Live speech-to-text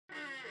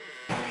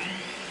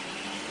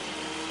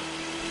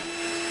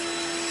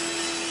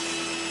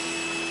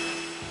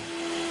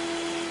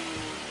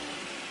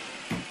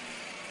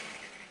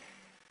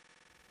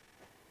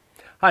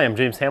Hi, I'm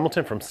James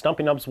Hamilton from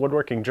Stumpy Nubs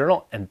Woodworking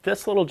Journal, and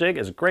this little jig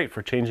is great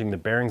for changing the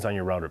bearings on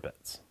your router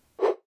bits.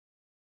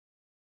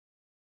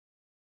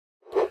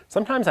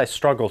 Sometimes I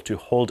struggle to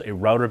hold a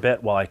router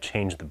bit while I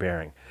change the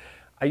bearing.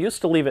 I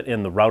used to leave it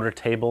in the router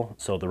table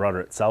so the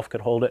router itself could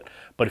hold it,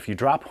 but if you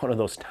drop one of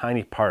those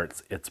tiny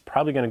parts, it's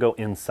probably going to go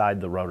inside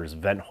the router's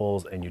vent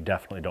holes, and you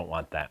definitely don't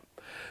want that.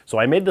 So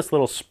I made this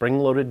little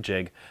spring-loaded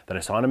jig that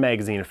I saw in a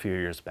magazine a few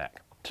years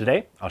back.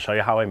 Today, I'll show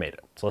you how I made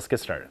it. So let's get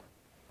started.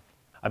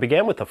 I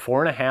began with a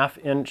 4.5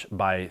 inch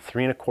by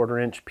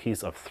 3.25 inch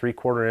piece of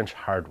 3/4 inch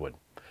hardwood.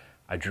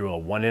 I drew a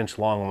 1 inch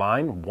long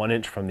line, 1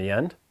 inch from the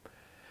end,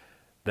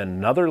 then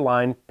another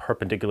line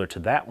perpendicular to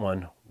that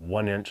one,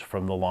 1 inch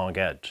from the long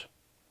edge.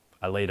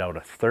 I laid out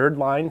a third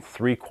line,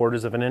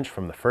 3/4 of an inch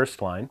from the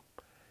first line,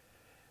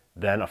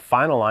 then a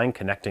final line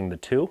connecting the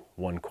two,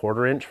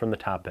 1/4 inch from the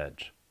top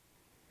edge.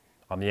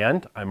 On the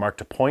end, I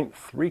marked a point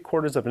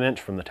 3/4 of an inch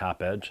from the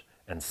top edge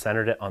and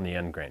centered it on the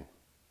end grain.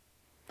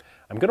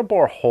 I'm going to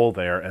bore a hole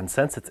there, and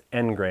since it's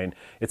end grain,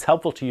 it's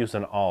helpful to use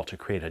an awl to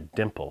create a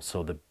dimple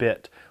so the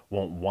bit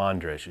won't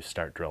wander as you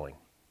start drilling.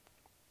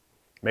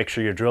 Make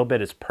sure your drill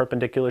bit is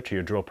perpendicular to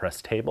your drill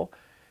press table,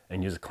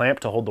 and use a clamp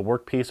to hold the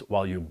workpiece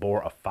while you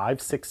bore a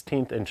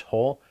 5/16 inch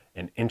hole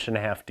 1.5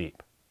 inches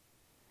deep.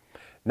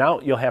 Now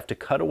you'll have to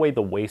cut away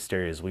the waste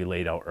areas we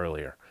laid out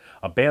earlier.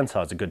 A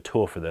bandsaw is a good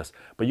tool for this,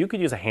 but you could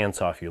use a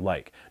handsaw if you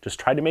like. Just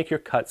try to make your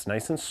cuts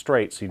nice and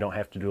straight so you don't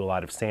have to do a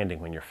lot of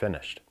sanding when you're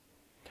finished.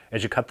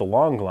 As you cut the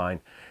long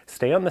line,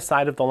 stay on the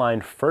side of the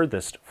line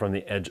furthest from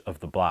the edge of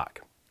the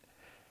block,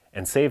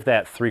 and save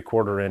that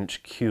 3/4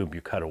 inch cube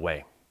you cut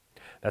away.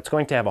 That's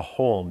going to have a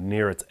hole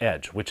near its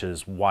edge, which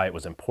is why it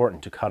was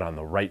important to cut on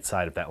the right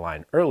side of that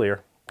line earlier,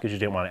 because you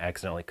didn't want to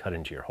accidentally cut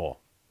into your hole.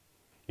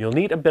 You'll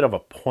need a bit of a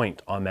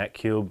point on that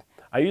cube.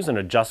 I use an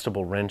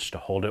adjustable wrench to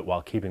hold it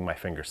while keeping my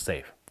fingers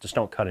safe. Just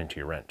don't cut into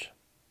your wrench.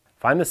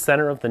 Find the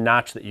center of the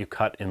notch that you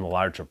cut in the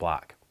larger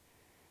block.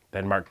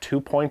 Then mark 2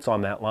 points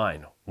on that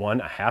line, one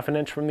 1/2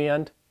 inch from the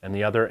end and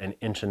the other 1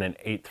 1/8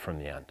 inches from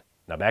the end.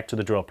 Now back to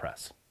the drill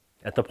press.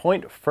 At the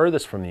point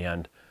furthest from the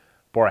end,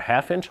 bore a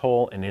 1/2 inch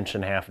hole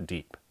 1.5 inches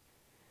deep.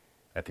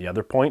 At the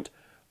other point,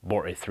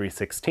 bore a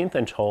 3/16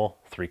 inch hole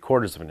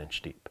 3/4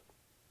 inch deep.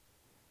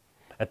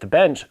 At the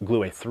bench,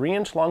 glue a 3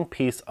 inch long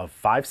piece of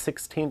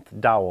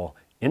 5/16 dowel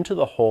into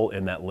the hole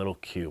in that little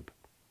cube.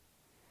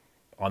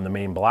 On the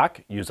main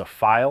block, use a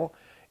file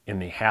in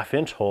the 1/2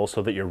 inch hole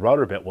so that your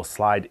router bit will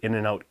slide in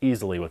and out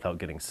easily without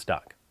getting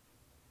stuck.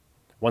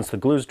 Once the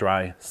glue's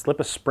dry,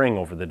 slip a spring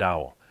over the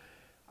dowel.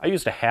 I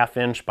used a 1/2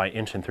 inch by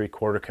 1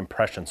 3/4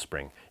 compression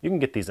spring. You can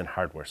get these in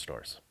hardware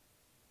stores.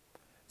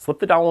 Slip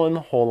the dowel in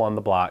the hole on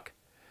the block,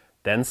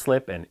 then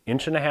slip an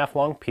 1.5 inch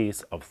long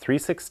piece of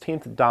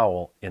 3/16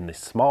 dowel in the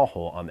small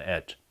hole on the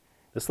edge.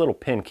 This little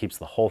pin keeps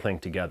the whole thing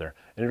together,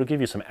 and it'll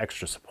give you some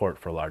extra support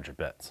for larger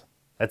bits.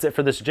 That's it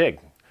for this jig.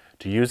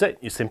 To use it,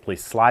 you simply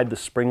slide the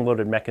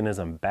spring-loaded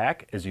mechanism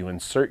back as you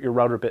insert your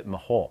router bit in the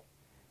hole.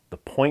 The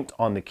point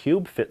on the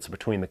cube fits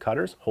between the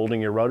cutters,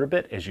 holding your router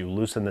bit as you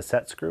loosen the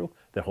set screw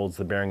that holds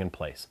the bearing in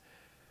place.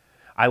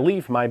 I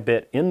leave my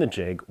bit in the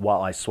jig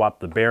while I swap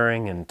the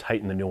bearing and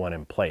tighten the new one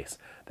in place.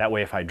 That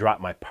way if I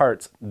drop my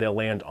parts, they'll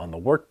land on the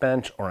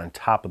workbench or on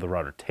top of the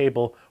router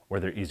table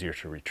where they're easier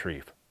to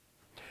retrieve.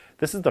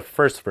 This is the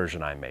first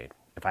version I made.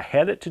 If I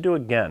had it to do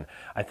again,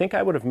 I think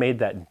I would have made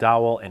that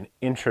dowel 1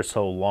 inch or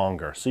so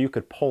longer so you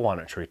could pull on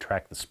it to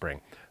retract the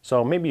spring.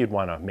 So maybe you'd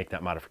want to make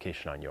that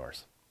modification on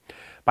yours.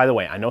 By the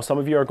way, I know some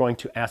of you are going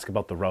to ask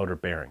about the router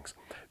bearings.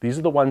 These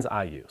are the ones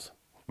I use.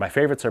 My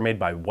favorites are made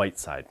by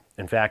Whiteside.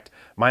 In fact,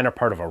 mine are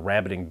part of a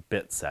rabbiting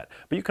bit set,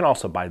 but you can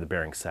also buy the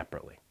bearings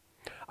separately.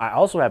 I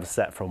also have a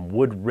set from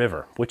Wood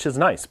River, which is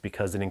nice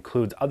because it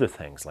includes other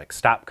things like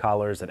stop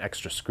collars and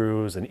extra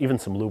screws and even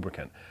some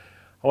lubricant.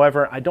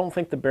 However, I don't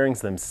think the bearings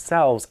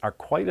themselves are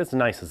quite as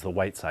nice as the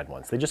Whiteside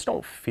ones. They just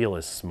don't feel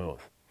as smooth.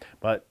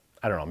 But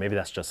I don't know, maybe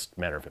that's just a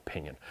matter of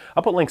opinion.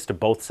 I'll put links to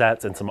both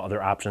sets and some other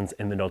options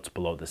in the notes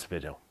below this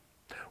video.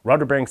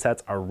 Router bearing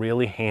sets are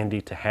really handy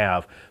to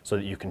have so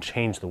that you can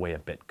change the way a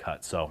bit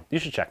cuts, so you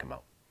should check them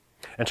out.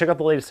 And check out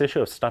the latest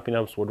issue of Stumpy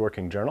Nubs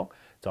Woodworking Journal.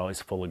 It's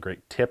always full of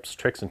great tips,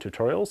 tricks, and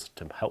tutorials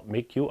to help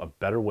make you a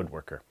better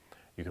woodworker.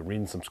 You can read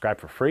and subscribe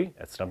for free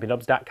at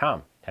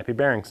stumpynubs.com. Happy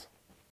bearings!